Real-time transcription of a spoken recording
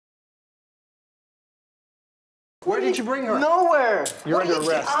Where did you bring her? Nowhere! You're under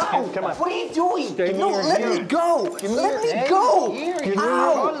arrest. Ow! Come on. What are you doing? Stay No, here. let me go! Let me go! Give me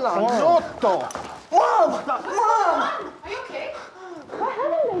Ow! Mom! Mom! Are you okay? What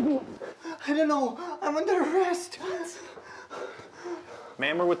happened, baby? I don't know. I'm under arrest.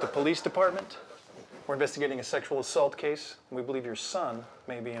 Ma'am, we're with the police department. We're investigating a sexual assault case, and we believe your son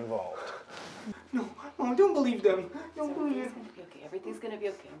may be involved. No, Mom, don't believe them. Don't believe them. Everything's gonna be okay. Everything's gonna be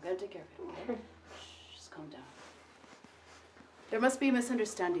okay. I'm gonna take care of it, okay? Shh, just calm down. There must be a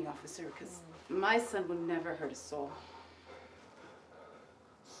misunderstanding, officer, because my son would never hurt a soul.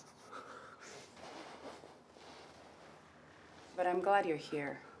 But I'm glad you're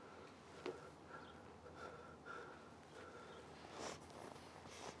here.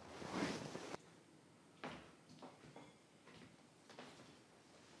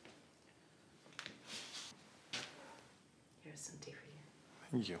 Here's some tea for you.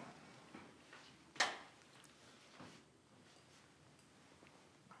 Thank you.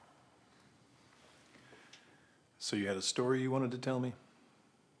 So you had a story you wanted to tell me?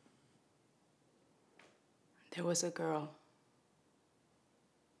 There was a girl.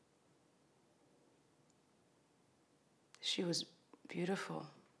 She was beautiful,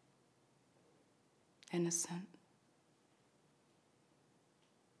 innocent.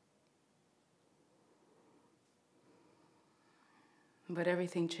 But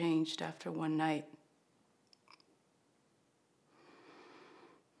everything changed after one night.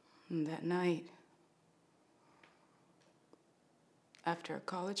 And that night, after a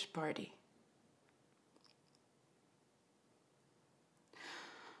college party,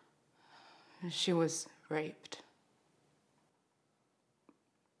 she was raped.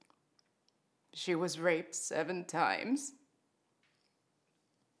 She was raped 7 times.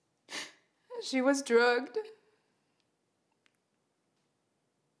 She was drugged.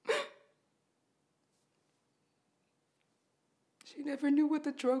 She never knew what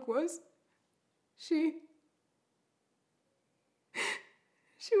the drug was. She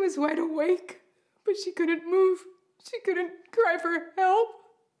was wide awake, but she couldn't move. She couldn't cry for help.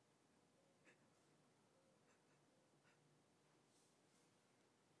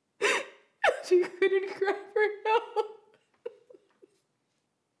 She couldn't cry for help.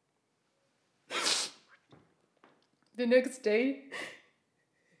 The next day,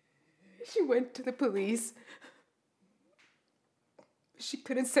 she went to the police. She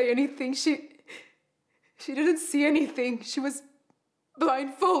couldn't say anything. She didn't see anything. She was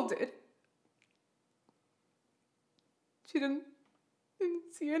blindfolded. She didn't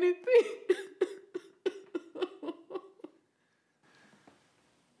see anything.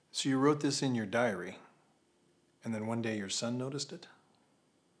 So you wrote this in your diary, and then one day your son noticed it?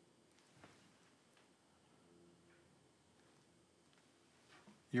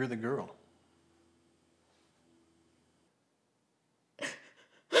 You're the girl.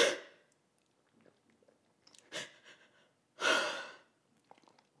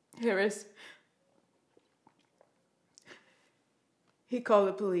 Harris. He called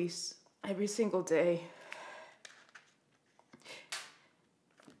the police every single day.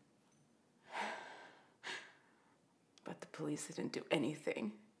 But the police didn't do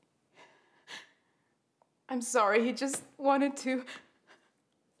anything. I'm sorry, he just wanted to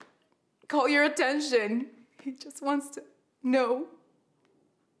call your attention. He just wants to know.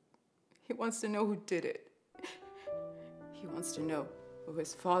 He wants to know who did it. He wants to know who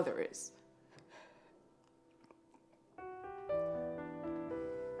his father is.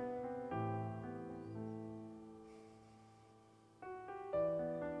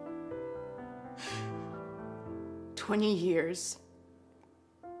 "20 years,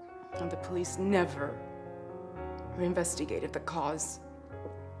 and the police never investigated the cause.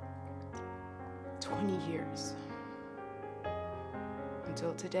 20 years.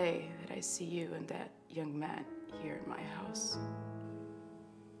 Until today that I see you and that young man here in my house.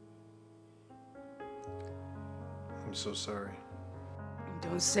 I'm so sorry.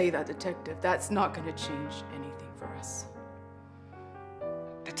 Don't say that, Detective. That's not gonna change anything for us.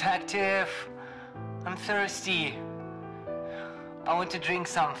 Detective, I'm thirsty. I want to drink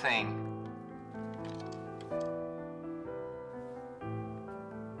something.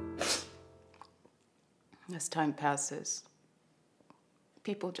 As time passes,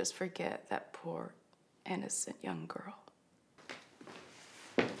 people just forget that poor, innocent young girl.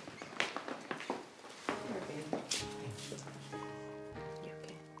 You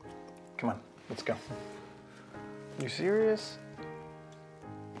okay? Come on, let's go. You serious?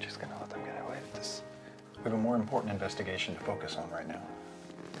 Just gonna let them get away with this. We have a more important investigation to focus on right now.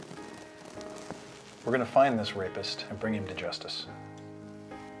 We're gonna find this rapist and bring him to justice.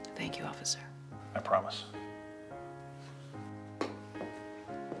 Thank you, officer. I promise.